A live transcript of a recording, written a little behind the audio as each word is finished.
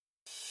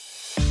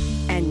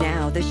And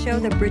now, the show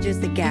that bridges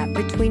the gap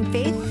between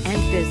faith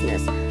and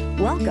business.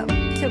 Welcome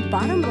to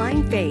Bottom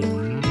Line Faith.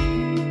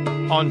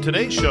 On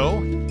today's show,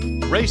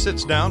 Ray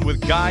sits down with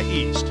Guy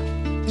East,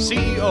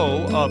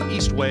 CEO of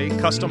Eastway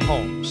Custom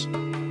Homes.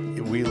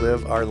 We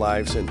live our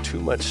lives in too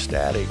much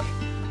static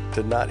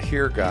to not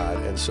hear God,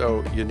 and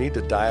so you need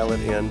to dial it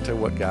into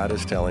what God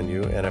is telling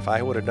you. And if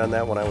I would have done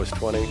that when I was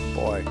 20,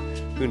 boy,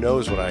 who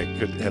knows what I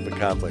could have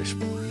accomplished.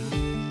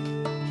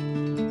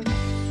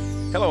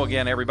 Hello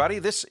again, everybody.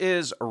 This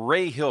is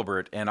Ray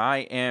Hilbert, and I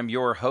am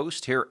your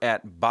host here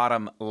at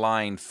Bottom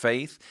Line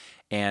Faith.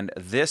 And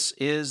this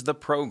is the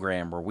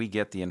program where we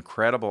get the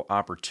incredible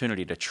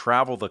opportunity to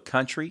travel the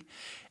country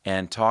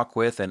and talk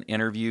with and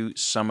interview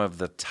some of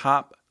the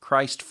top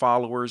Christ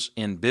followers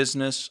in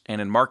business and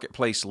in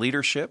marketplace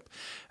leadership.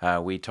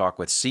 We talk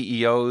with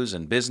CEOs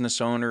and business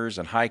owners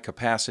and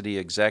high-capacity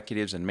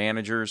executives and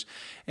managers,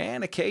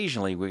 and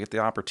occasionally we get the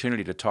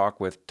opportunity to talk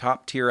with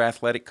top-tier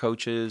athletic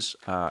coaches,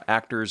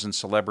 actors and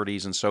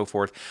celebrities and so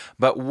forth.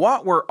 But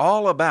what we're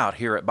all about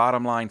here at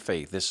Bottom Line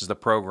Faith, this is the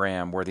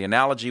program where the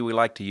analogy we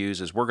like to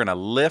use is we're going to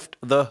lift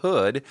the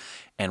hood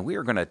and we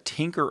are going to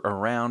tinker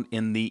around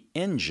in the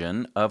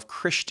engine of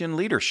Christian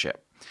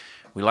leadership.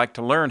 We like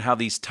to learn how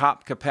these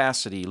top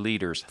capacity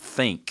leaders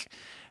think,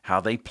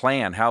 how they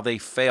plan, how they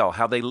fail,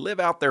 how they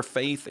live out their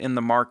faith in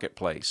the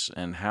marketplace,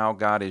 and how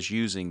God is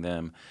using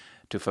them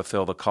to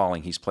fulfill the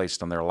calling He's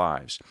placed on their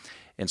lives.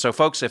 And so,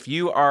 folks, if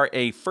you are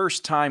a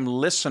first-time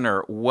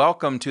listener,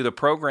 welcome to the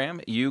program.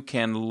 You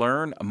can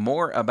learn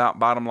more about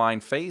Bottom Line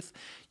Faith.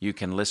 You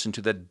can listen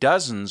to the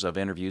dozens of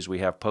interviews we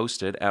have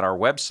posted at our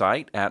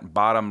website at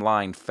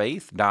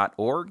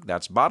bottomlinefaith.org.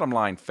 That's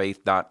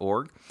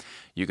bottomlinefaith.org.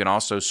 You can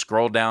also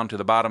scroll down to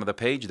the bottom of the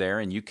page there,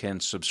 and you can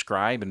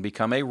subscribe and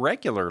become a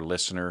regular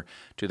listener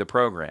to the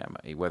program.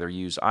 Whether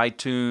you use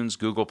iTunes,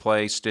 Google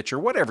Play, Stitcher,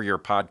 whatever your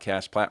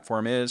podcast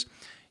platform is,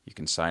 you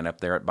can sign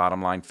up there at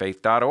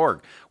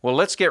bottomlinefaith.org. Well,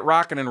 let's get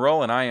rocking and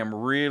rolling. I am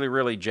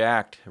really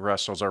jacked.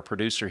 Russell's our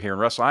producer here.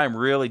 And Russell, I am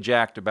really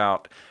jacked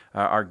about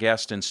our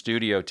guest in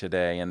studio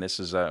today. And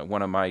this is become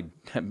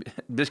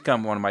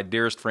one of my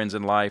dearest friends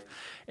in life.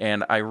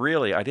 And I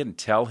didn't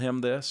tell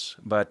him this,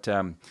 but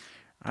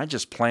I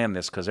just planned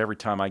this because every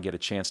time I get a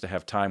chance to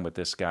have time with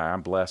this guy,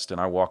 I'm blessed and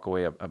I walk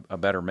away a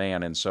better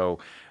man. And so,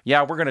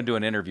 yeah, we're going to do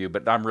an interview,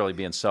 but I'm really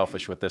being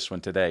selfish with this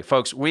one today.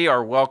 Folks, we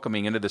are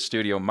welcoming into the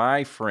studio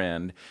my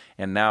friend,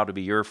 and now to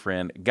be your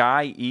friend,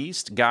 Guy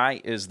East.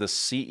 Guy is the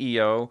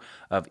CEO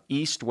of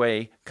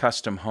Eastway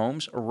Custom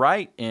Homes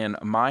right in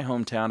my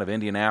hometown of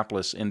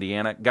Indianapolis,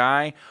 Indiana.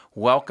 Guy,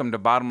 welcome to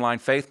Bottom Line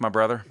Faith, my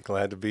brother.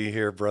 Glad to be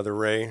here, Brother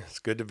Ray. It's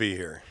good to be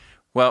here.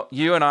 Well,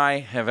 you and I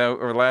have,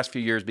 over the last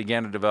few years,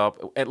 began to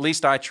develop, at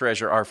least I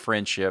treasure our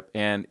friendship.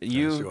 And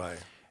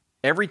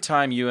every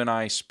time you and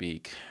I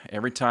speak,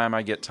 every time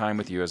I get time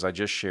with you, as I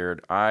just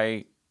shared,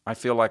 I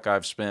feel like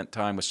I've spent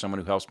time with someone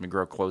who helps me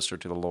grow closer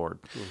to the Lord.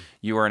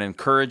 You are an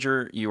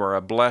encourager, you are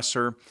a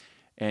blesser,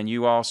 and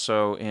you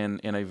also, in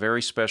a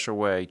very special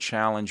way,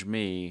 challenge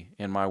me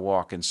in my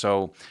walk. And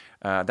so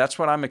that's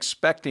what I'm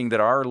expecting that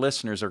our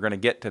listeners are going to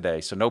get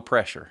today, so no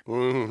pressure.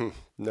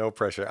 No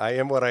pressure. I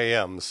am what I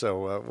am,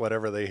 so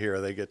whatever they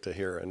hear, they get to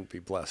hear and be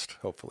blessed,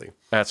 hopefully.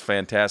 That's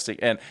fantastic.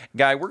 And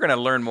Guy, we're going to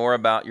learn more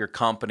about your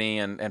company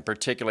and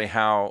particularly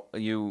how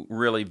you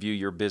really view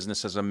your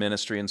business as a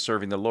ministry and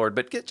serving the Lord.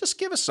 But just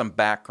give us some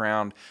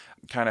background,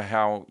 kind of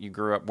how you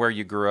grew up, where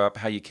you grew up,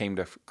 how you came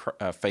to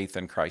faith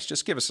in Christ.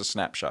 Just give us a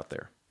snapshot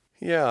there.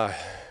 Yeah.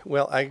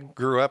 Well, I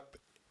grew up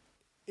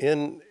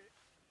in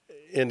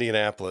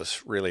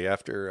Indianapolis, really,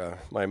 after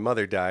my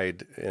mother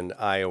died in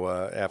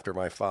Iowa, after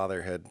my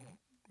father had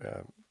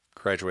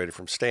graduated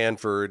from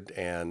Stanford,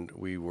 and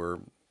we were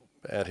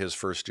at his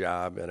first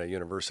job at a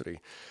university.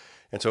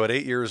 And so at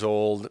 8 years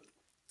old,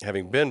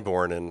 having been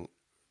born in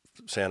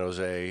San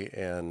Jose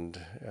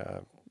and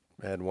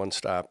had one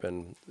stop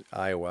in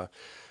Iowa,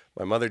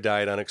 my mother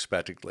died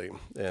unexpectedly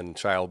in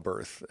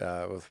childbirth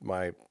with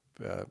my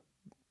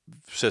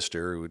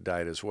sister, who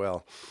died as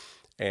well.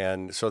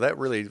 And so that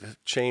really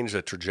changed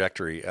the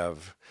trajectory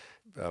of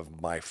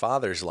my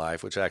father's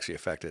life, which actually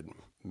affected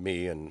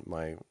me and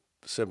my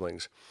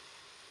siblings.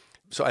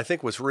 So I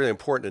think what's really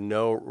important to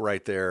know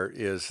right there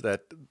is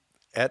that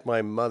at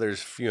my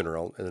mother's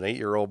funeral, as an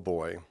 8-year-old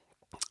boy,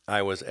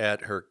 I was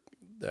at her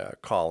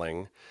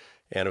calling,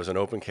 and it was an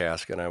open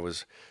casket. And I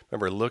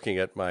remember looking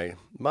at my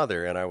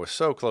mother, and I was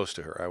so close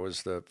to her. I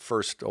was the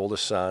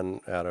oldest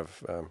son out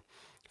of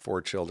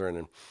 4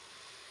 children,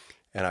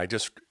 and I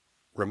just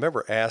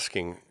remember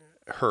asking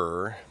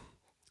her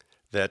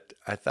that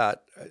I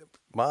thought,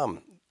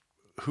 Mom,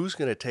 who's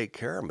going to take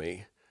care of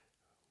me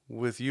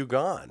with you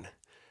gone?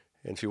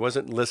 And she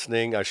wasn't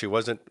listening. She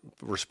wasn't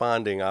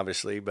responding,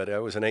 obviously, but I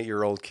was an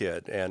 8-year-old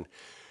kid. And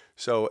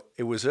so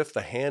it was as if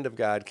the hand of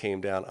God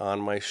came down on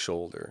my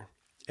shoulder.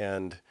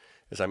 And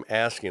as I'm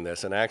asking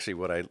this, and actually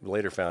what I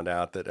later found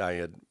out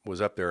that was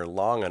up there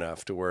long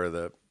enough to where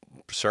the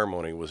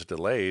ceremony was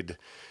delayed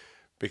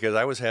because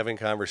I was having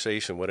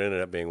conversation, what ended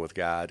up being with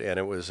God, and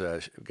it was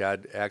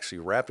God actually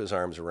wrapped his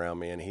arms around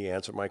me, and he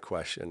answered my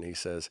question. He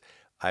says,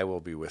 I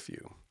will be with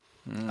you.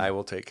 I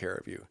will take care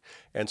of you.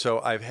 And so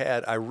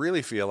I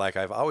really feel like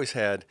I've always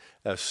had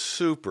a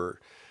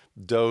super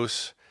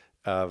dose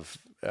of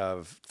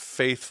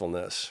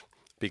faithfulness,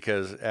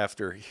 because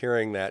after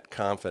hearing that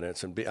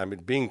confidence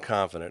and being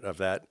confident of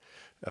that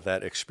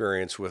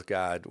experience with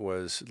God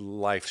was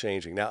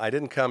life-changing. Now, I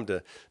didn't come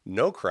to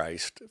know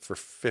Christ for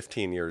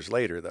 15 years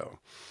later, though.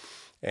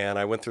 And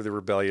I went through the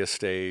rebellious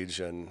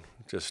stage, and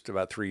just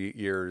about 3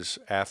 years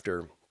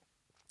after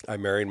I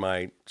married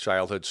my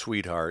childhood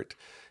sweetheart,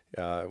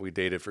 we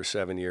dated for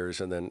 7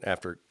 years, and then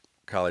after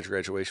college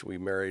graduation, we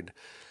married.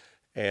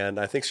 And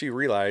I think she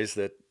realized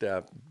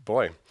that,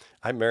 boy,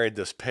 I married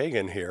this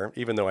pagan here,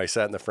 even though I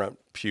sat in the front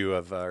pew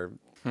of our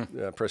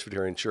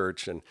Presbyterian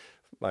church, and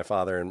my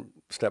father and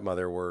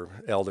stepmother were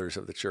elders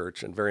of the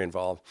church and very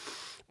involved.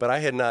 But I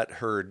had not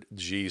heard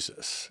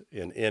Jesus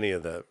in any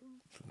of the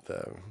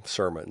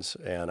sermons,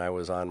 and I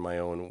was on my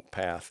own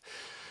path.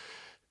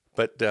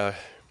 But,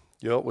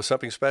 it was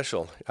something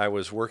special. I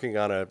was working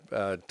on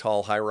a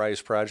tall,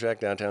 high-rise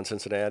project downtown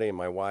Cincinnati, and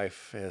my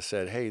wife has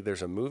said, hey,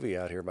 there's a movie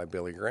out here by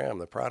Billy Graham,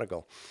 The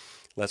Prodigal.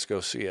 Let's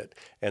go see it.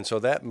 And so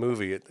that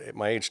movie, at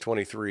my age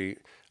 23,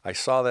 I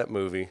saw that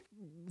movie,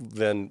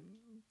 then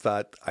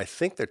thought, I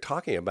think they're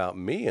talking about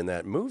me in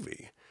that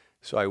movie.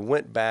 So I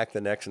went back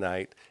the next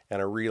night,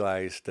 and I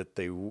realized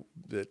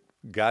that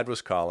God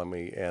was calling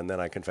me, and then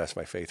I confessed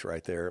my faith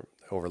right there,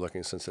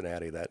 overlooking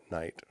Cincinnati that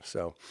night.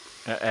 So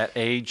at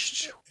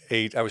age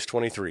 8, I was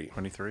 23.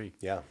 23.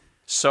 Yeah.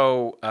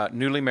 So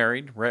newly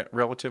married,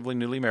 relatively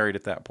newly married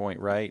at that point,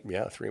 right?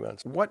 Yeah, 3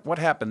 months. What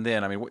happened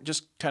then? I mean,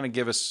 just kind of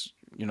give us,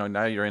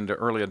 now you're into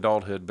early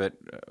adulthood, but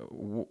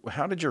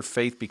how did your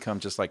faith become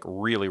just like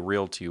really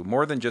real to you?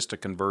 More than just a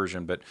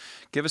conversion, but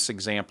give us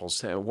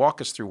examples.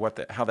 Walk us through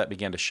how that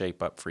began to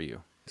shape up for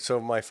you. So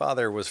my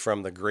father was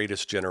from the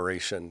greatest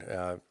generation.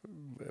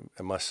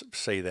 I must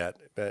say that.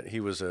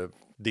 He was a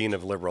dean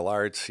of liberal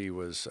arts. He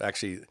was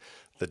actually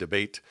the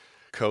debate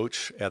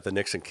coach at the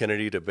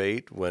Nixon-Kennedy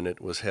debate when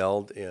it was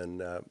held in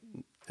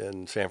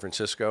San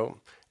Francisco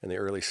in the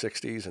early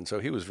 60s. And so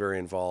he was very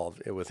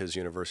involved with his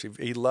university.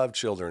 He loved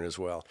children as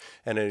well.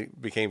 And he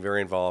became very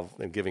involved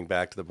in giving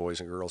back to the Boys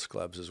and Girls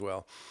Clubs as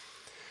well.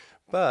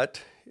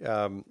 But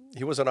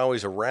he wasn't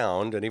always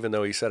around. And even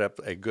though he set up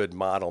a good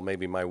model,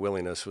 maybe my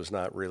willingness was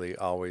not really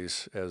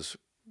always as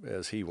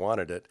he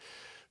wanted it.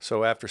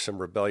 So after some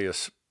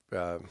rebellious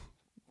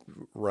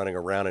running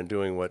around and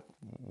doing what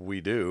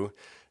we do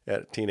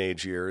at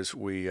teenage years,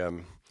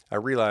 I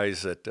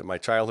realized that my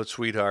childhood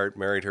sweetheart,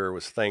 married her,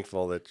 was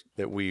thankful that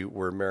we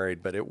were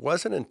married. But it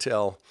wasn't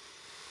until,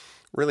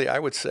 really, I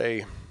would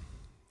say,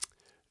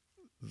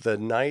 the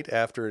night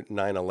after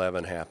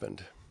 9/11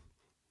 happened.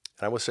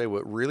 And I would say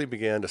what really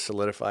began to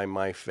solidify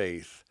my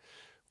faith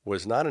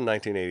was not in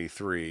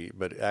 1983,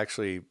 but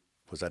actually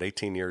was that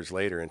 18 years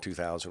later in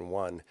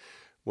 2001,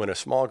 when a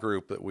small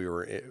group that we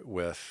were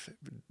with,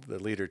 the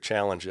leader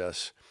challenged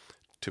us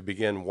to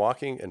begin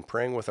walking and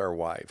praying with our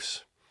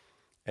wives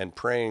and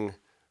praying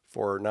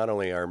for not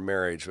only our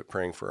marriage, but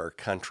praying for our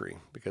country,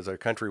 because our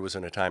country was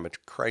in a time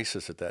of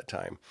crisis at that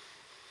time.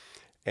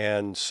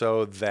 And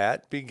so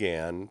that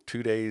began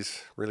 2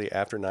 days really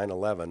after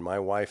 9/11. My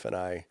wife and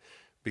I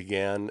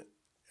began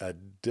a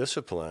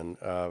discipline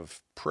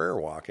of prayer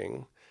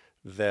walking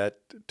that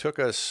took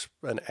us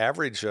an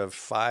average of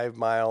 5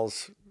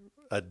 miles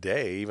a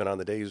day, even on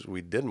the days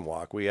we didn't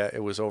walk.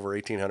 It was over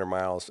 1,800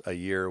 miles a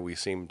year we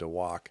seemed to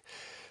walk.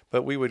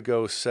 But we would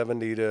go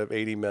 70 to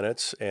 80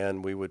 minutes,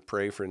 and we would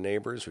pray for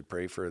neighbors. We'd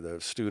pray for the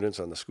students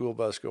on the school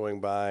bus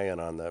going by and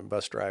on the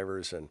bus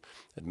drivers and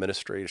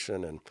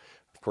administration. And,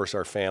 of course,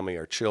 our family,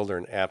 our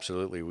children,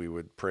 absolutely. We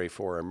would pray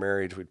for our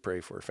marriage. We'd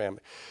pray for our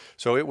family.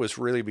 So it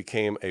really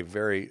became a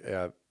very,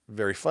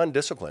 very fun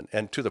discipline.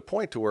 And to the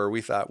point to where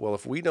we thought, well,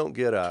 if we don't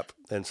get up,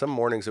 and some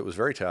mornings it was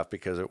very tough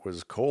because it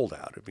was cold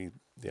out.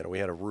 We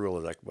had a rule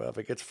of like, well, if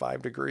it gets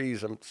 5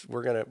 degrees,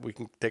 we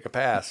can take a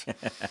pass.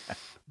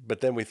 But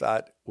then we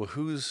thought, well,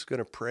 who's going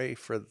to pray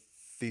for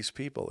these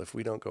people if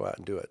we don't go out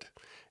and do it?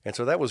 And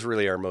so that was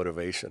really our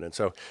motivation. And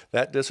so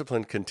that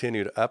discipline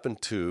continued up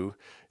into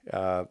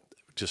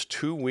just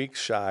 2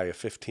 weeks shy of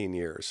 15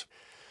 years.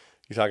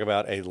 You talk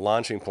about a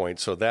launching point.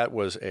 So that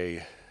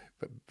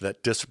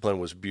discipline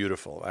was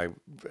beautiful.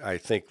 I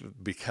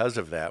think because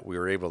of that, we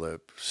were able to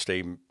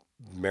stay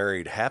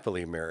married,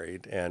 happily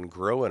married, and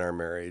grow in our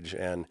marriage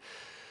and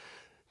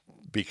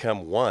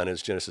become one,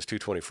 as Genesis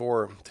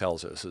 2:24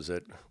 tells us, is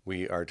that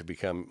we are to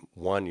become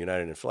one,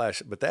 united in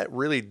flesh. But that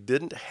really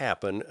didn't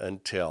happen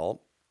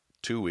until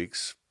 2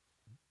 weeks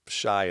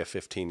shy of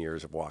 15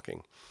 years of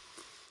walking.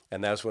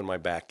 And that's when my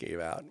back gave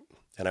out.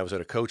 And I was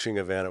at a coaching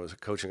event. I was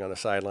coaching on the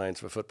sidelines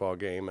of a football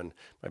game, and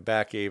my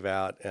back gave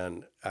out.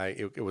 And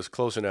it was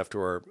close enough to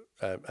where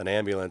an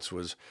ambulance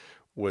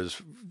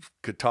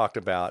could talked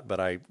about, but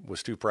I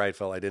was too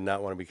prideful. I did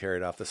not want to be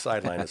carried off the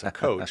sideline as a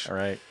coach.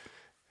 Right.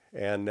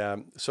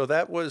 And so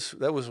that was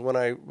when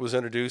I was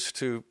introduced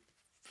to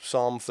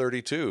Psalm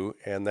 32,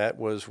 and that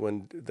was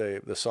when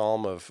the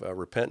psalm of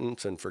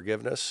repentance and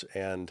forgiveness.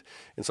 And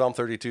in Psalm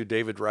 32,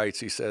 David writes,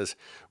 he says,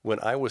 "When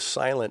I was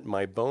silent,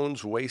 my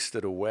bones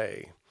wasted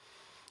away.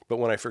 But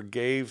when I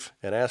forgave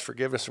and asked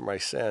forgiveness for my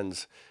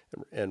sins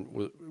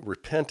and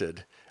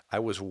repented, I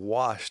was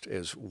washed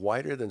as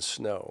whiter than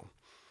snow."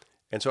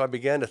 And so I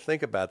began to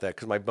think about that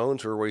because my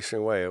bones were wasting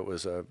away. It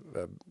was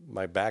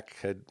my back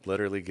had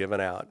literally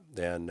given out,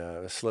 and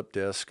a slip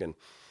disc, and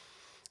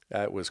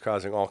it was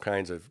causing all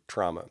kinds of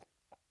trauma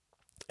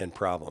and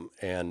problem.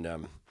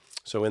 And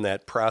so in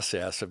that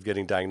process of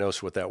getting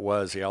diagnosed with what that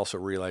was, he also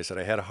realized that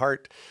I had a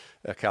heart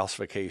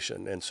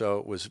calcification. And so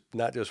it was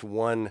not just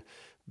one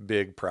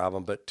big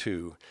problem, but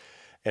two.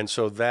 And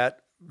so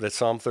that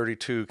Psalm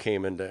 32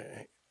 came into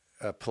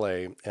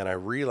play, and I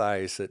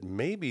realized that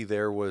maybe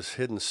there was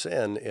hidden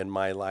sin in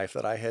my life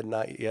that I had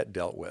not yet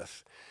dealt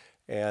with.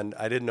 And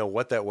I didn't know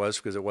what that was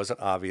because it wasn't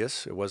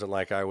obvious. It wasn't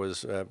like I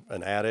was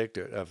an addict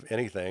of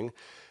anything.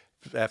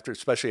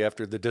 Especially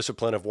after the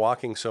discipline of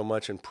walking so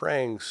much and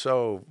praying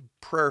so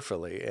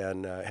prayerfully,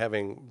 and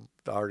having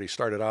already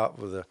started out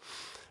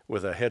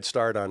with a head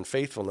start on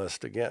faithfulness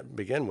to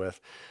begin with,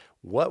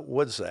 what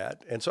was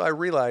that? And so I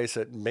realized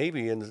that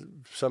maybe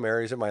in some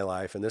areas of my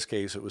life, in this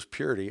case it was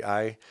purity,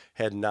 I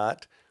had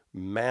not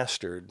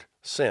mastered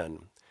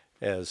sin,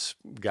 as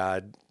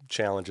God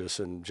challenges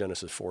in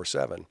Genesis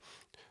 4:7.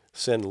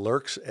 Sin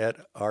lurks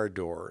at our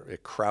door.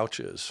 It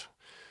crouches,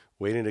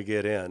 waiting to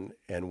get in,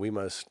 and we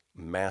must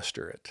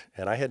master it.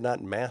 And I had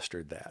not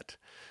mastered that.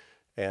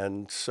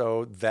 And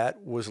so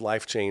that was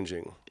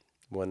life-changing.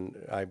 When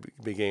I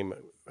became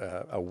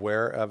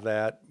aware of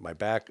that, my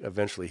back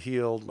eventually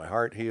healed, my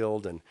heart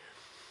healed, and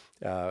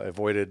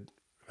avoided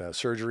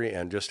surgery,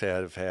 and just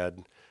have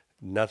had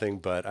nothing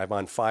but, I'm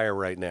on fire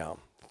right now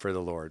for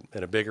the Lord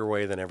in a bigger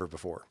way than ever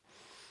before.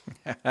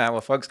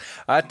 Well, folks,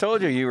 I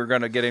told you were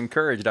going to get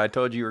encouraged. I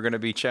told you were going to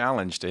be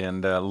challenged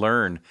and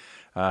learn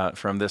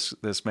from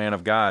this man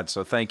of God.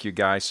 So thank you,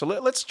 guys. So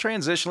let's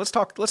transition. Let's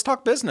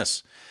talk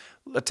business.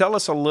 Tell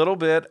us a little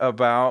bit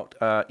about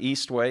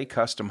Eastway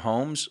Custom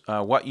Homes,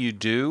 what you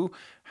do,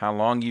 how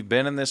long you've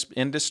been in this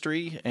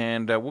industry,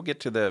 and we'll get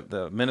to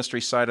the ministry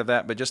side of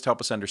that, but just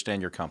help us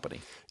understand your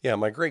company. Yeah,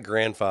 my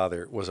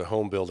great-grandfather was a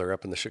home builder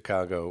up in the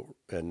Chicago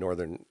and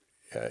northern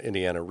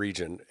Indiana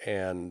region,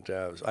 and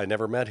I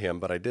never met him,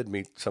 but I did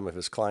meet some of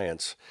his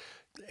clients.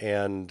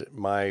 And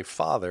my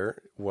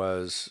father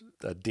was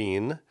a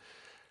dean,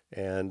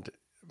 and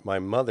my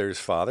mother's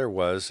father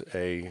was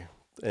a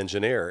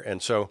engineer.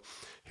 And so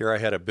here I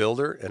had a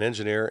builder, an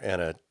engineer,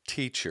 and a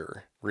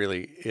teacher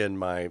really in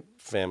my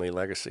family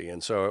legacy.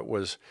 And so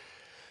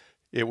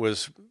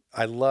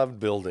I loved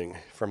building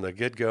from the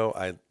get-go.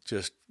 I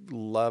just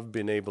loved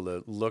being able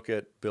to look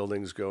at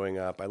buildings going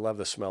up. I love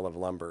the smell of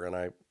lumber, and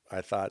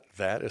I thought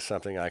that is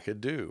something I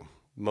could do.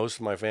 Most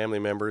of my family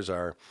members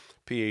are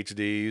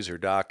PhDs or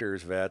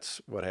doctors,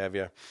 vets, what have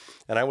you.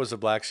 And I was the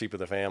black sheep of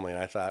the family,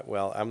 and I thought,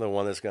 well, I'm the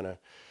one that's going to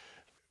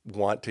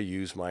want to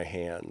use my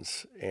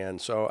hands. And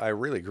so I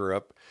really grew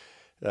up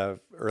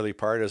early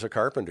part as a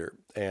carpenter,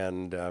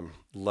 and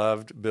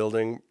loved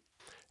building.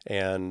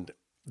 And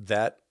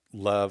that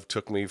love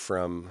took me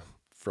from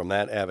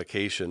that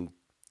avocation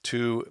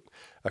to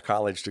a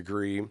college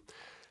degree.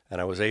 And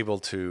I was able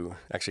to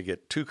actually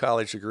get 2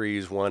 college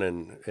degrees, one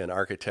in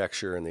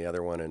architecture and the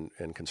other one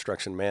in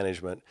construction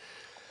management.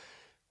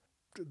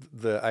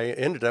 I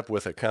ended up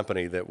with a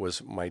company that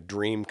was my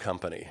dream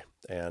company,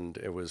 and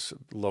it was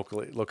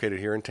located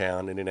here in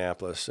town,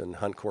 Indianapolis, and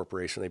Hunt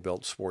Corporation. They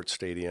built sports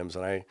stadiums,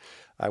 and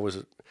I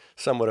was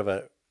somewhat of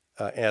an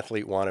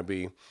athlete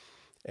wannabe.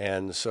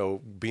 And so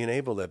being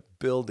able to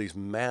build these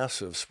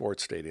massive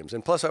sports stadiums,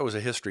 and plus I was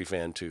a history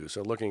fan too.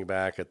 So looking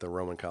back at the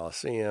Roman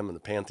Coliseum and the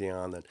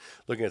Pantheon, and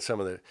looking at some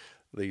of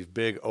these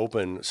big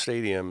open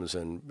stadiums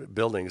and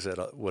buildings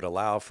that would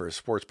allow for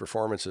sports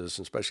performances,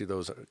 and especially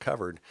those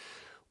covered,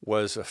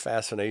 was a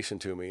fascination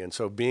to me. And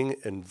so being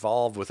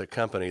involved with a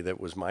company that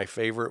was my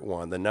favorite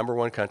one, the number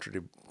one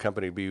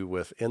company to be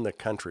with in the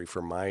country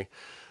for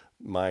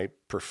my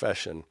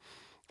profession,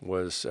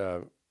 was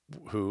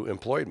who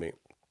employed me.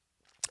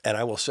 And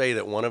I will say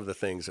that one of the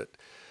things that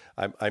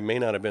I may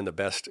not have been the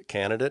best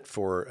candidate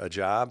for a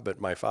job,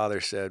 but my father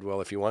said, well,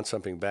 if you want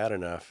something bad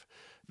enough,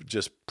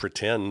 just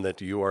pretend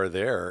that you are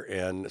there.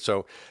 And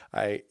so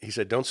he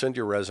said, don't send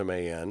your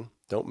resume in,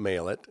 don't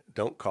mail it,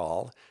 don't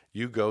call,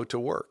 you go to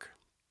work.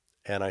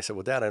 And I said,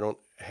 well, Dad, I don't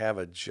have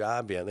a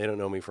job yet. They don't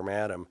know me from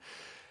Adam.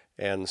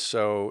 And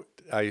so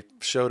I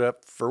showed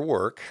up for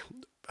work,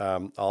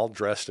 all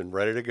dressed and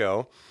ready to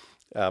go.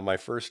 My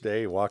first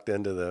day, walked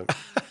into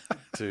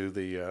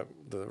the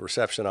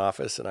reception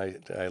office, and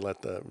I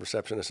let the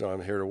receptionist know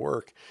I'm here to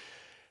work.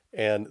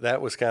 And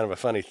that was kind of a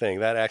funny thing.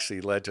 That actually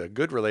led to a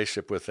good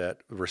relationship with that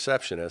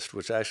receptionist,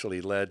 which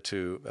actually led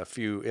to a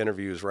few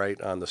interviews right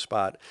on the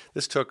spot.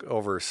 This took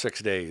over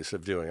 6 days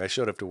of doing. I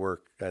showed up to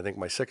work. I think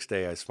my 6th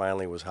day, I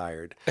finally was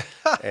hired.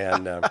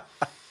 And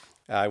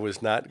I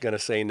was not going to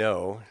say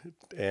no,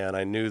 and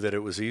I knew that it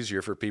was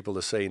easier for people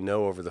to say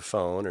no over the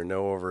phone or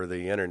no over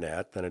the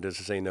internet than it is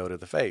to say no to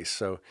the face.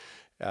 So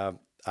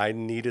I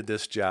needed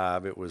this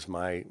job. It was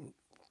my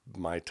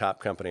top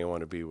company I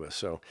wanted to be with.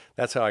 So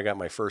that's how I got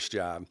my first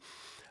job.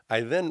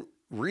 I then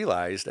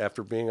realized,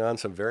 after being on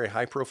some very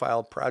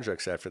high-profile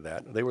projects after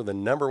that, they were the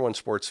 #1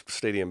 sports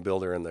stadium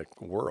builder in the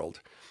world.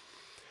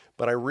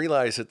 But I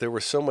realized that there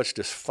was so much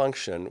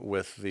dysfunction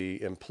with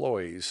the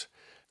employees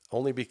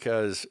only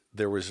because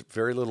there was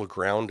very little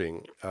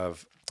grounding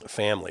of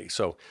family.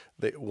 So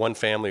one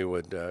family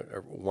would,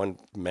 or one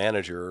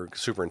manager or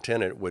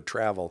superintendent would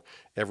travel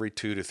every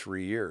 2 to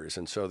 3 years.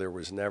 And so there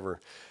was never,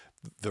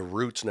 the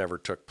roots never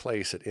took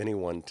place at any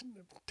one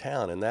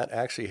town. And that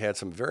actually had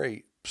some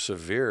very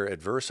severe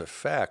adverse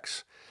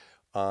effects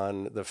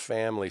on the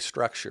family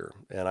structure.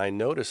 And I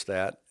noticed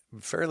that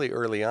fairly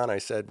early on. I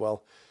said,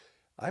 well,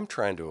 I'm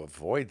trying to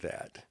avoid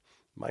that.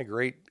 My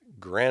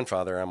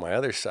great-grandfather on my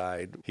other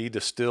side, he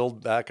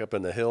distilled back up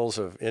in the hills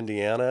of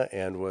Indiana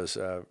and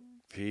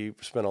he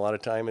spent a lot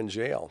of time in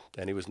jail.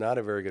 And he was not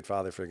a very good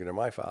father figure to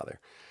my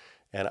father.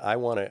 And I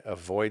want to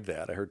avoid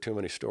that. I heard too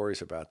many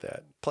stories about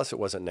that. Plus, it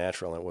wasn't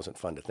natural and it wasn't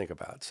fun to think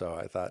about. So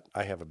I thought,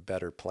 I have a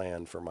better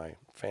plan for my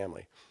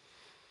family.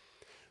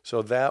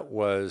 So that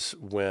was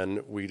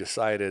when we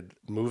decided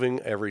moving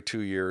every 2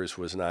 years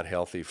was not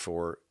healthy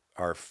for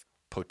our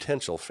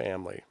potential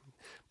family.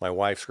 My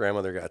wife's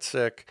grandmother got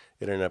sick.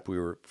 It ended up we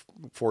were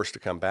forced to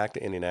come back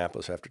to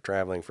Indianapolis after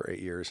traveling for 8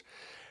 years.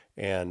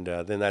 And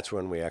then that's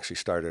when we actually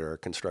started our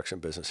construction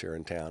business here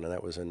in town. And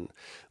that was in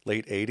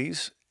late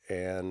 80s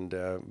and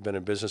been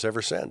in business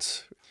ever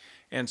since.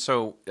 And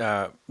so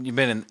you've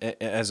been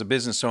as a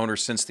business owner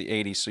since the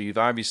 80s, so you've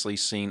obviously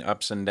seen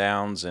ups and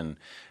downs and,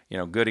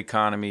 good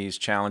economies,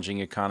 challenging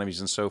economies,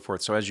 and so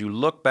forth. So as you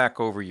look back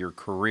over your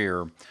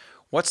career,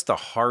 what's the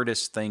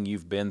hardest thing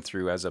you've been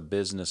through as a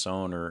business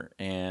owner,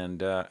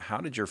 and how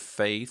did your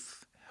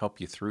faith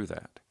help you through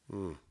that?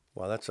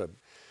 Well, that's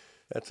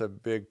a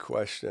big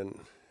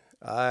question.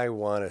 I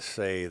want to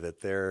say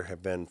that there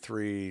have been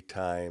 3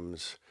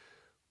 times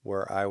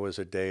where I was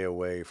a day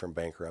away from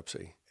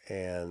bankruptcy,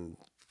 and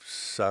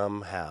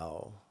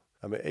somehow,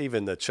 I mean,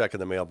 even the check in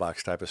the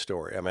mailbox type of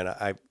story. I mean,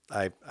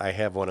 I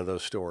have one of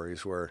those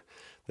stories where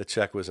the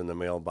check was in the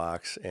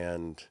mailbox,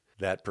 and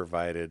that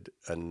provided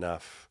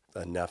enough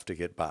to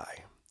get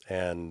by.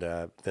 And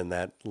then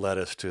that led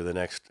us to the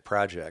next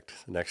project,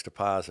 the next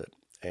deposit,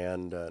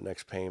 and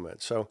next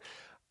payment. So,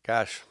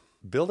 gosh,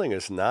 building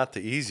is not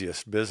the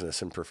easiest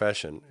business and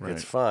profession. Right.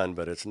 It's fun,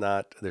 but it's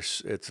not.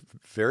 It's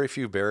very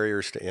few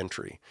barriers to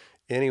entry.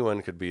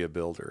 Anyone could be a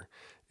builder.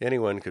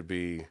 Anyone could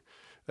be.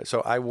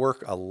 So I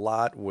work a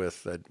lot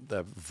with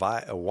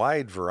a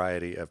wide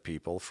variety of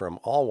people from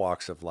all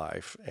walks of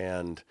life,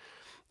 and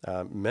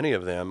many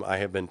of them I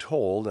have been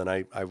told, and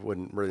I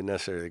wouldn't really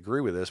necessarily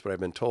agree with this, but I've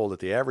been told that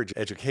the average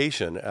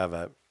education of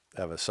a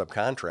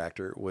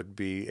subcontractor would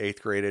be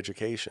 8th grade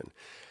education.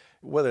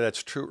 Whether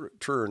that's true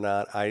or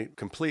not, I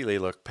completely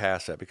look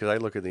past that because I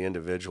look at the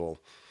individual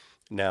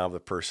now,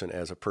 the person,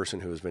 as a person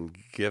who has been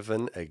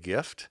given a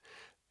gift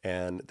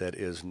and that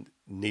is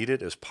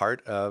needed as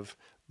part of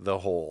the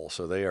whole.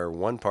 So they are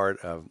one part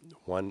of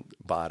one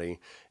body,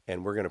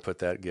 and we're going to put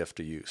that gift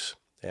to use.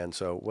 And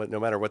so no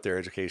matter what their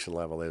education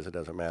level is, it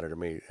doesn't matter to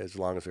me as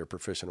long as they're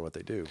proficient in what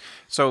they do.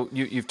 So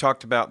you've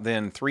talked about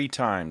then 3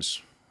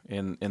 times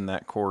in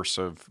that course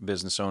of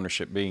business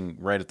ownership being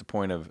right at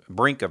the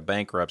brink of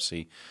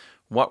bankruptcy.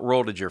 What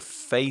role did your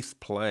faith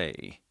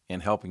play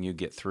in helping you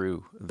get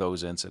through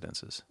those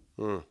incidences?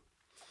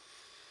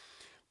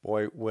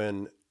 Boy,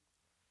 when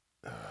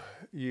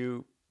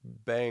you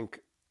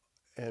bank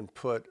and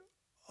put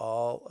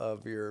all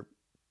of your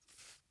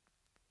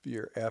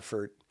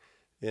effort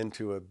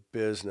into a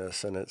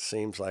business, and it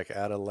seems like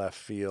out of left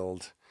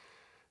field,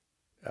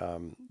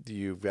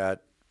 you've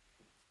got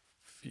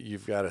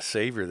a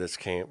savior that's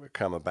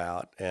come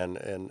about,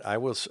 and I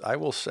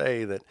will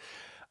say that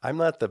I'm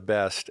not the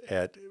best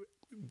at.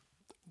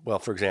 Well,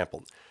 for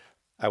example,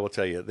 I will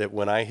tell you that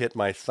when I hit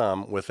my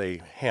thumb with a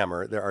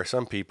hammer, there are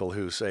some people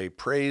who say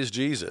 "Praise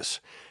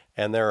Jesus,"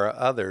 and there are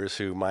others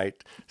who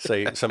might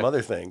say some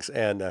other things,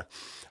 and.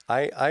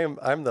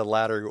 I'm the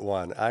latter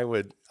one. I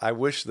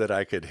wish that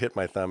I could hit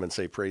my thumb and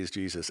say, praise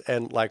Jesus.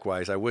 And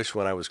likewise, I wish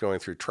when I was going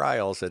through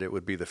trials that it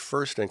would be the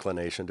first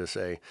inclination to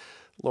say,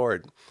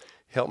 Lord,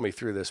 help me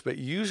through this. But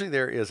usually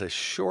there is a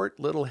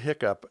short little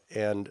hiccup,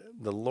 and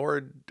the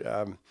Lord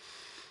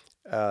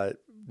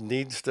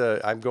needs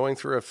to, I'm going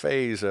through a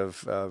phase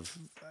of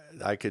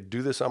I could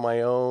do this on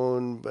my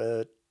own,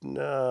 but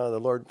no, the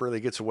Lord really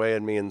gets away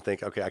in me and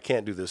think, okay, I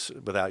can't do this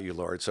without you,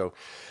 Lord. So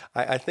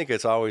I think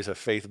it's always a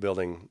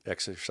faith-building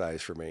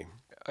exercise for me.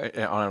 On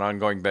an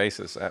ongoing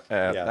basis.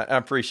 I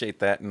appreciate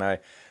that, and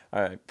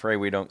I pray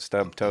we don't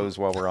stub toes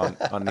while we're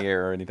on the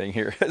air or anything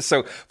here.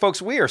 So,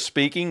 folks, we are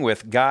speaking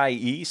with Guy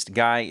East.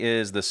 Guy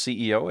is the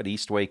CEO at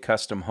Eastway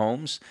Custom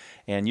Homes,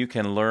 and you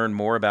can learn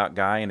more about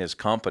Guy and his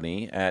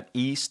company at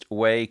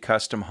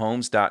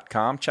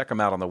eastwaycustomhomes.com. Check them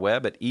out on the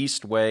web at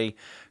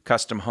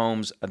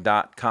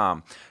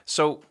eastwaycustomhomes.com.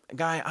 So,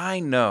 Guy, I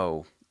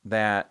know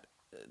that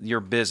your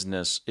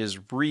business is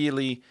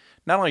really,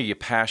 not only are you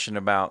passionate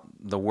about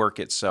the work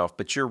itself,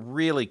 but you're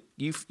really,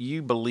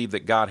 you believe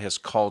that God has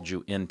called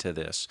you into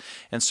this.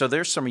 And so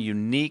there's some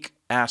unique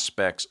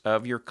aspects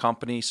of your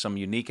company, some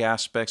unique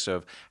aspects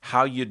of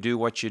how you do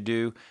what you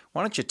do.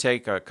 Why don't you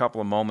take a couple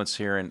of moments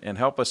here and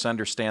help us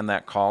understand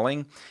that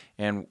calling,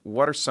 and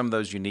what are some of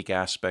those unique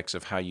aspects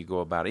of how you go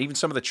about it, even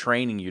some of the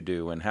training you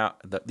do, and how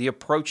the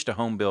approach to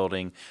home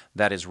building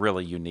that is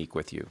really unique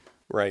with you.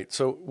 Right.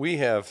 So we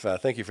have,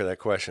 thank you for that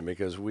question,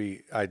 because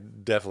I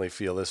definitely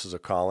feel this is a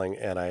calling,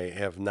 and I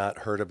have not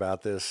heard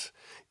about this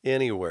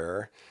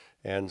anywhere.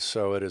 And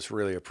so it is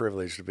really a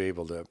privilege to be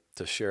able to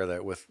share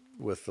that with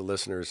the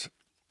listeners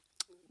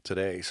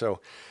today.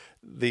 So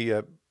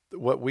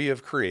what we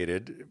have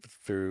created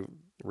through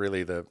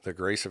really the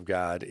grace of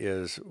God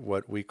is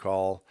what we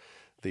call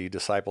the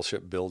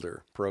Discipleship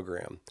Builder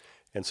program.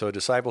 And so a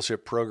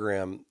discipleship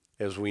program,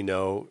 as we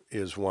know,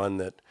 is one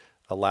that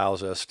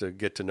allows us to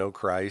get to know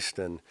Christ,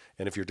 and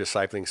if you're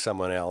discipling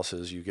someone else,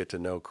 as you get to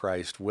know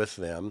Christ with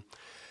them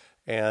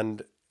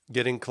and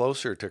getting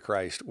closer to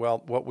Christ.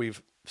 Well, what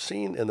we've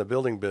seen in the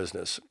building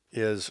business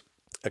is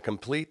a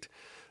complete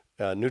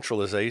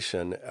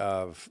neutralization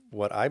of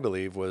what I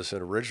believe was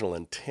an original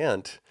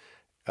intent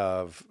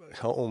of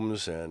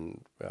homes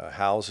and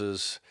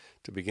houses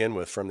to begin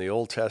with, from the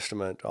Old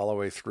Testament all the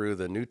way through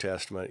the New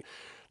Testament.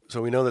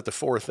 So we know that the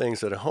four things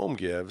that a home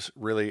gives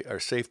really are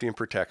safety and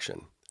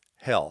protection,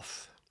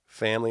 health,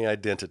 family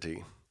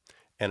identity,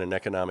 and an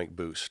economic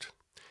boost.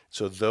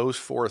 So those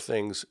four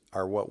things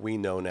are what we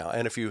know now.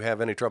 And if you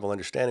have any trouble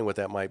understanding what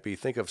that might be,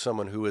 think of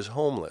someone who is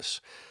homeless.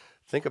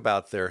 Think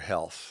about their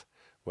health.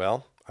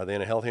 Well, are they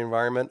in a healthy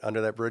environment under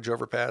that bridge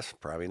overpass?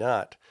 Probably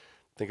not.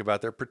 Think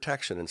about their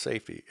protection and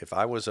safety. If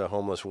I was a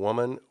homeless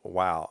woman,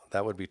 wow,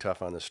 that would be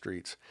tough on the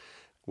streets.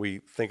 We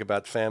think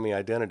about family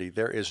identity.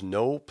 There is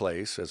no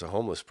place as a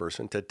homeless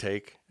person to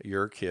take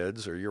your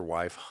kids or your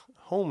wife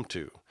home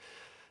to.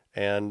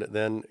 And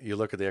then you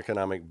look at the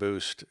economic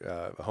boost.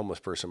 A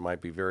homeless person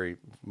might be very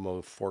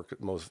most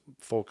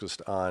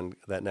focused on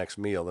that next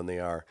meal than they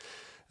are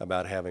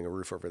about having a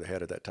roof over their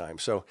head at that time.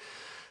 So,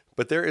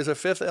 but there is a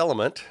fifth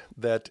element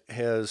that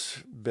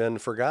has been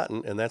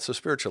forgotten, and that's the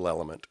spiritual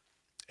element.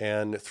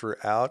 And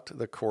throughout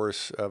the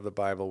course of the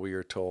Bible, we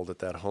are told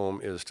that home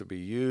is to be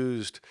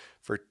used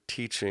for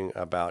teaching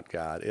about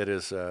God. It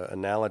is an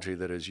analogy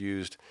that is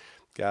used.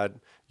 God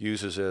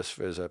uses this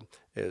as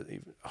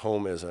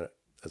home as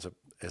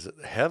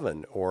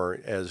heaven, or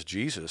as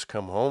Jesus,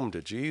 come home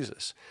to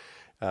Jesus.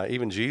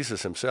 Even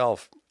Jesus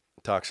himself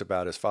talks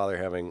about his Father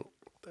having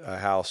a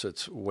house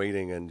that's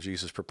waiting and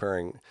Jesus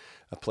preparing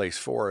a place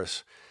for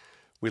us.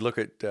 We look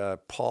at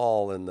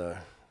Paul in the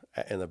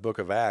book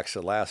of Acts.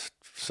 The last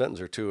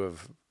sentence or two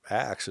of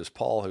Acts is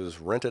Paul,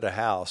 who's rented a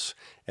house,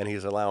 and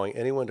he's allowing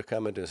anyone to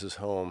come into his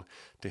home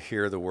to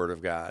hear the Word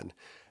of God.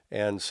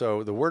 And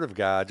so the Word of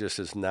God just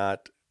is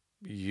not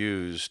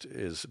used,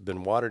 has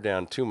been watered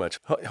down too much.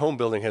 Home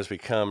building has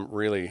become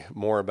really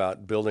more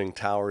about building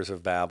towers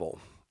of Babel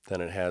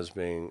than it has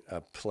been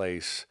a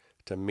place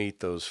to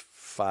meet those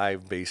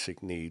 5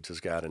 basic needs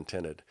as God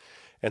intended.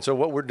 And so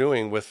what we're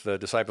doing with the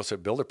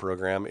Discipleship Builder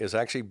program is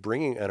actually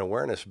bringing an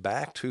awareness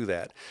back to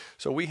that.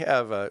 So we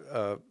have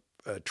a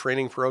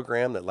training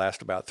program that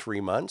lasts about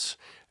 3 months.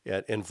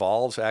 It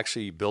involves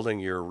actually building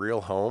your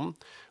real home.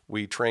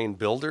 We train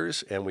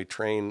builders and we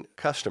train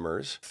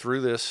customers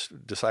through this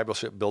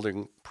discipleship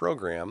building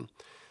program.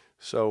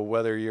 So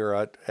whether you're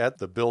at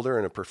the builder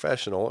and a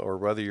professional, or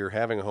whether you're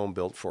having a home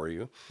built for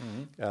you,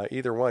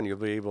 either one, you'll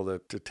be able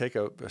to take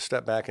a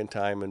step back in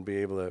time and be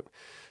able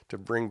to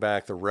bring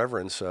back the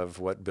reverence of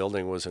what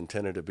building was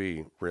intended to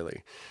be,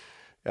 really.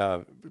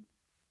 That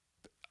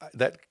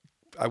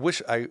I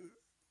wish I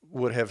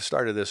would have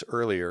started this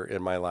earlier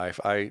in my life.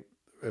 I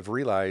have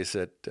realized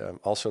that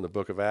also in the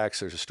book of Acts,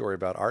 there's a story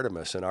about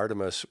Artemis, and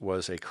Artemis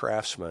was a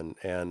craftsman,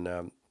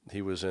 and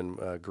he was in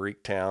a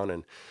Greek town,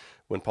 and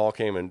when Paul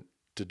came in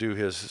to do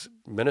his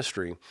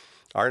ministry,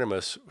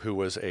 Artemis, who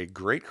was a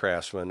great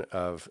craftsman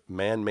of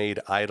man-made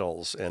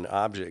idols and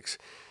objects,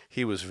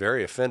 he was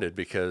very offended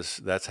because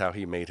that's how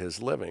he made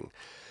his living.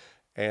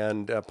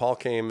 And Paul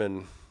came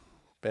and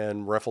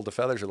ruffled the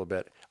feathers a little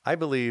bit. I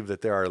believe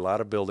that there are a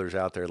lot of builders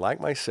out there like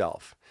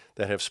myself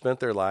that have spent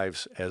their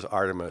lives as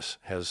Artemis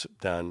has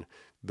done,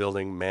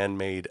 building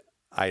man-made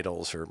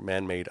idols or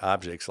man-made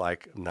objects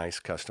like nice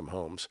custom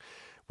homes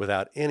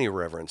without any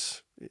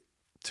reverence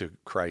to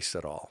Christ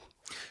at all.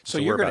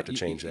 So we're about to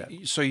change that.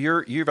 So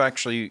you've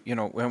actually,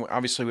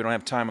 obviously we don't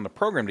have time on the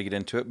program to get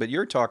into it, but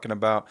you're talking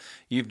about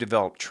you've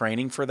developed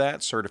training for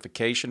that,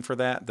 certification for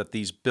that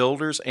these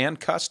builders and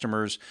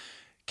customers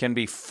can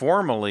be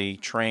formally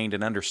trained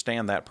and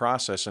understand that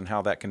process and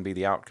how that can be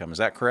the outcome. Is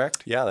that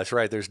correct? Yeah, that's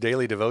right. There's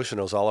daily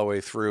devotionals all the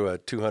way through a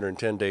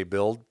 210-day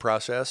build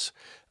process.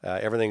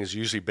 Everything is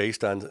usually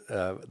based on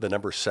the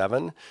number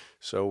 7.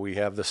 So we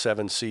have the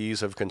 7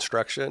 C's of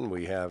construction.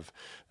 We have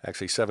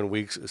actually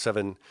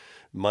 7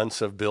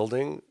 months of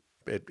building.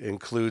 It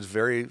includes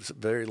very,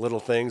 very little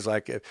things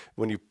like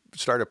when you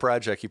start a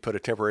project, you put a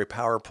temporary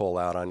power pole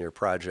out on your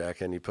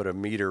project and you put a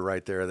meter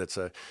right there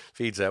that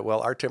feeds that.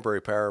 Well, our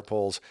temporary power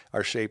poles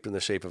are shaped in the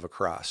shape of a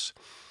cross.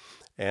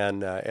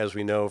 And as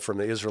we know from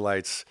the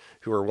Israelites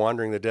who were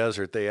wandering the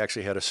desert, they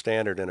actually had a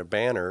standard and a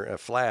banner, a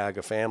flag,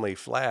 a family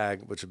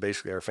flag, which is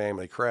basically our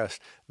family crest,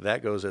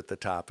 that goes at the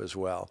top as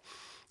well.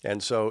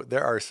 And so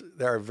there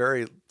are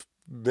very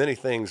many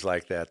things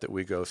like that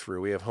we go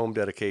through. We have home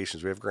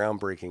dedications. We have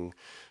groundbreaking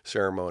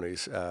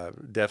ceremonies.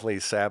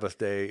 Definitely Sabbath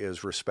day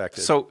is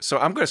respected. So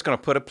I'm just going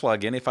to put a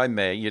plug in, if I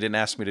may. You didn't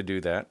ask me to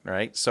do that,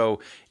 right? So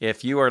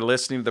if you are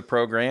listening to the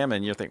program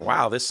and you think,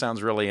 wow, this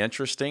sounds really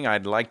interesting,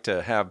 I'd like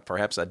to have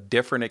perhaps a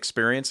different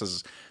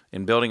experience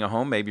in building a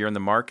home. Maybe you're in the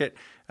market.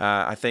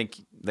 I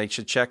think they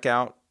should check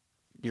out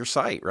your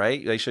site,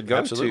 right? They should go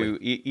Absolutely.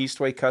 to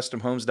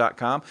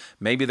eastwaycustomhomes.com.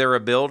 Maybe they're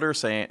a builder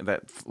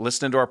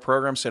listening to our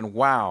program saying,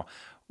 wow,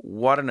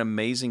 what an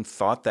amazing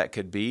thought that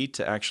could be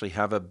to actually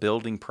have a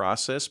building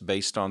process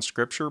based on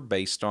Scripture,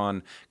 based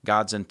on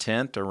God's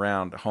intent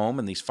around home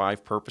and these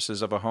 5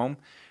 purposes of a home.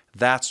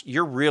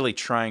 You're really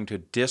trying to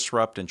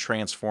disrupt and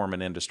transform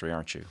an industry,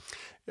 aren't you?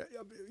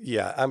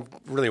 Yeah, I'm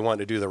really wanting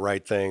to do the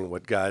right thing,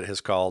 what God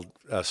has called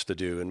us to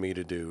do and me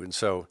to do. And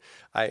so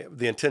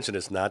the intention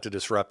is not to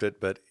disrupt it,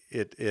 but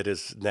it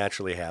is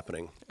naturally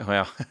happening.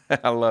 Well,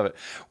 I love it.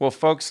 Well,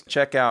 folks,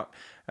 check out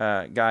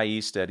Guy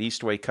East at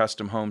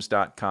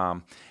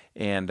eastwaycustomhomes.com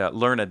and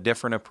learn a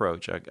different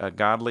approach, a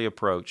godly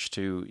approach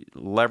to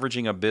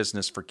leveraging a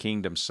business for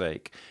kingdom's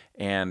sake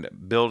and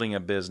building a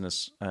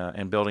business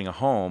and building a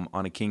home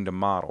on a kingdom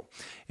model.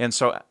 And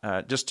so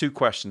just 2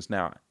 questions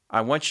now.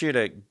 I want you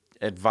to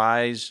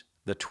advise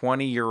the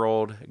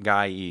 20-year-old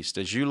Guy East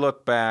as you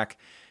look back,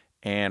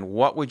 and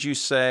what would you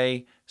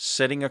say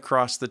sitting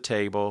across the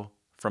table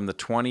from the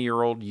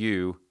 20-year-old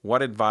you?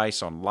 What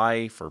advice on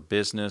life or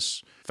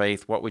business,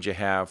 faith, what would you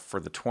have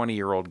for the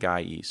 20-year-old Guy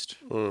East?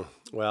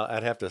 Well,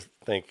 I'd have to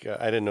think.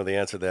 I didn't know the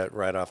answer to that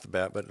right off the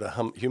bat, but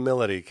the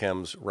humility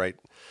comes right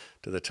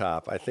to the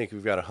top. I think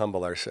we've got to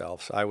humble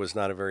ourselves. I was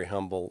not a very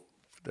humble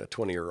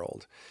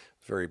 20-year-old,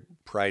 very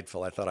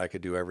prideful. I thought I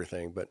could do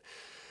everything, but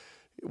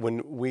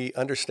when we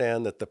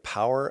understand that the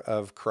power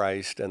of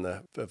Christ and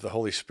of the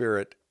Holy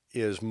Spirit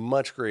is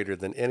much greater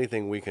than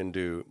anything we can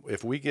do,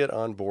 if we get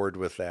on board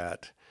with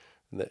that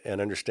and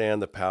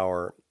understand the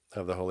power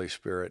of the Holy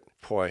Spirit,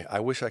 boy, I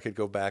wish I could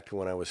go back to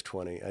when I was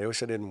 20. I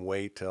wish I didn't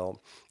wait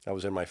till I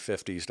was in my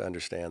 50s to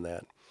understand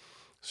that.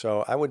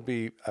 So I would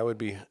be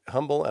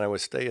humble, and I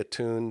would stay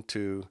attuned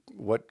to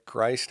what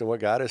Christ and what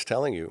God is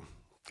telling you,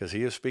 because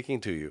He is speaking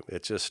to you.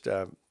 It's just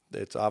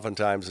it's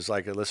oftentimes it's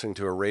like listening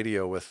to a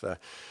radio with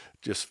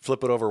just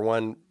flip it over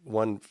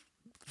one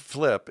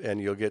flip and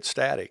you'll get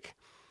static.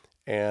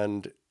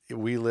 And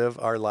we live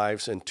our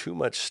lives in too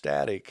much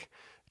static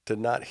to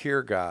not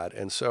hear God.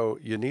 And so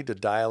you need to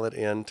dial it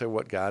into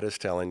what God is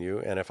telling you.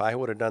 And if I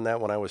would have done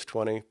that when I was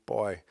 20,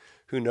 boy,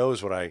 who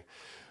knows what I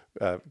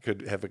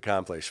could have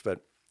accomplished.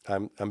 But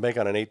I'm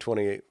banking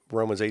on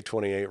Romans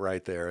 8:28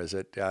 right there, is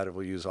that God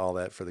will use all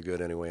that for the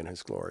good anyway in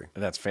His glory.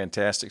 That's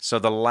fantastic. So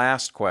the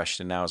last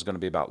question now is going to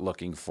be about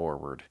looking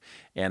forward.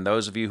 And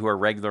those of you who are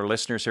regular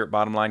listeners here at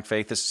Bottom Line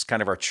Faith, this is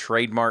kind of our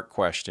trademark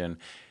question.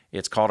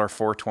 It's called our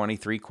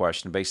 423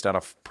 question, based out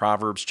of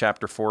Proverbs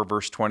chapter 4,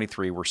 verse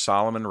 23, where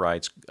Solomon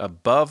writes,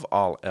 above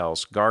all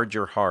else, guard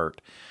your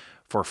heart,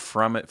 for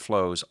from it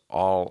flows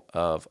all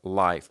of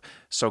life.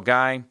 So,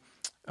 Guy,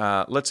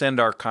 let's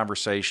end our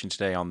conversation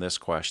today on this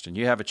question.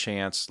 You have a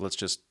chance. Let's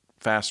just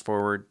fast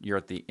forward. You're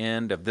at the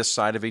end of this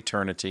side of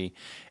eternity,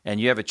 and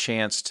you have a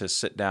chance to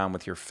sit down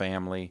with your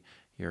family,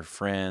 your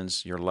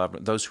friends, your loved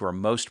ones, those who are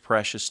most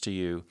precious to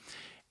you,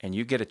 and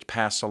you get to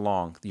pass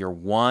along your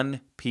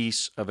one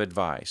piece of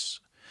advice.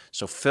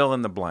 So fill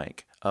in the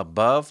blank.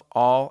 Above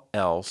all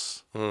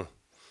else.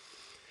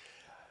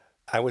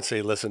 I would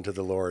say listen to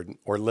the Lord,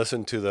 or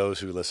listen to those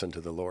who listen to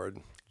the Lord.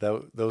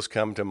 Those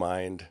come to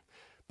mind.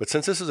 But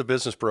since this is a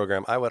business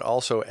program, I would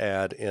also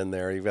add in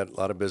there, you've got a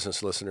lot of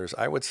business listeners,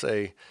 I would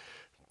say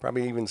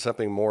probably even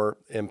something more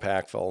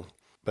impactful,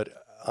 but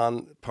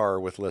on par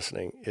with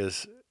listening,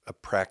 is a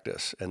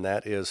practice. And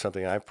that is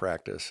something I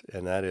practice,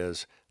 and that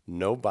is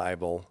no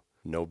Bible,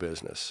 no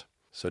business.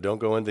 So don't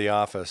go into the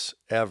office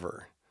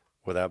ever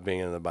without being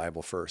in the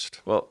Bible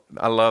first. Well,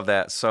 I love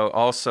that. So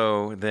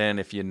also then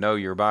if you know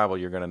your Bible,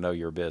 you're going to know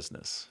your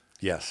business.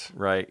 Yes.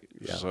 Right?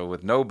 Yeah. So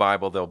with no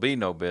Bible, there'll be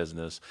no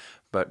business,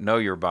 but know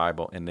your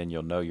Bible and then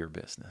you'll know your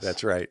business.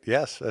 That's right.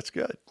 Yes, that's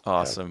good.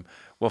 Awesome. Yeah.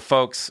 Well,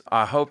 folks,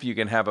 I hope you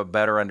can have a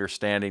better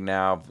understanding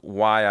now of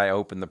why I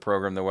opened the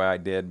program the way I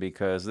did,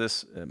 because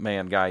this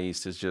man, Guy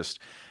East, is just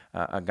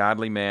a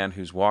godly man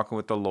who's walking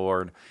with the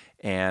Lord.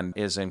 and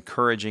is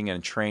encouraging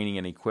and training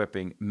and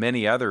equipping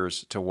many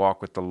others to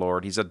walk with the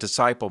Lord. He's a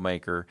disciple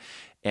maker,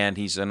 and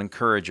he's an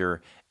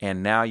encourager,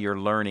 and now you're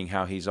learning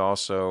how he's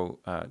also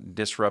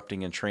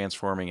disrupting and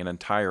transforming an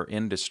entire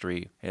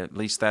industry. At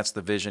least that's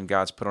the vision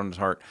God's put on his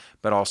heart,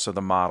 but also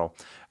the model.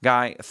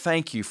 Guy,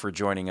 thank you for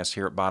joining us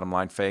here at Bottom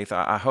Line Faith.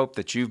 I hope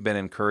that you've been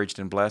encouraged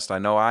and blessed. I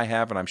know I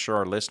have, and I'm sure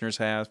our listeners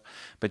have,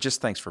 but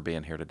just thanks for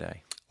being here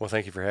today. Well,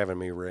 thank you for having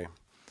me, Ray.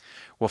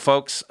 Well,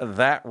 folks,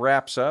 that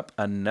wraps up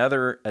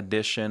another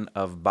edition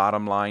of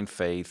Bottom Line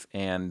Faith,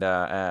 and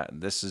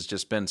this has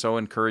just been so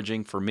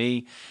encouraging for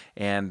me.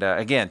 And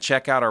again,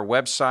 check out our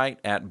website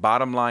at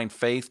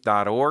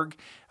bottomlinefaith.org.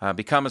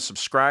 Become a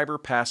subscriber,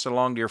 pass it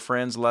along to your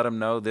friends, let them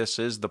know this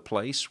is the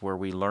place where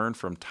we learn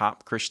from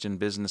top Christian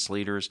business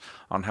leaders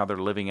on how they're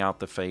living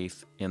out the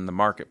faith in the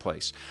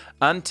marketplace.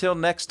 Until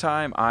next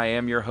time, I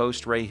am your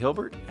host, Ray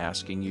Hilbert,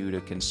 asking you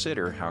to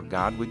consider how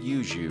God would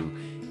use you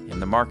in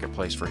the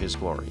marketplace for His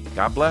glory.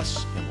 God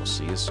bless, and we'll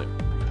see you soon.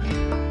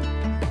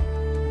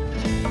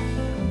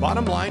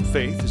 Bottom Line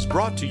Faith is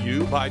brought to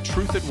you by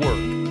Truth at Work.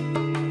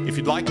 If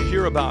you'd like to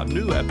hear about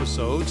new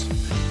episodes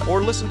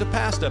or listen to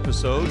past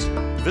episodes,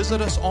 visit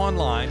us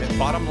online at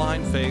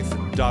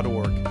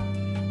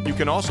bottomlinefaith.org. You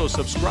can also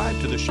subscribe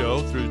to the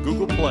show through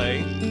Google Play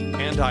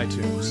and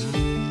iTunes.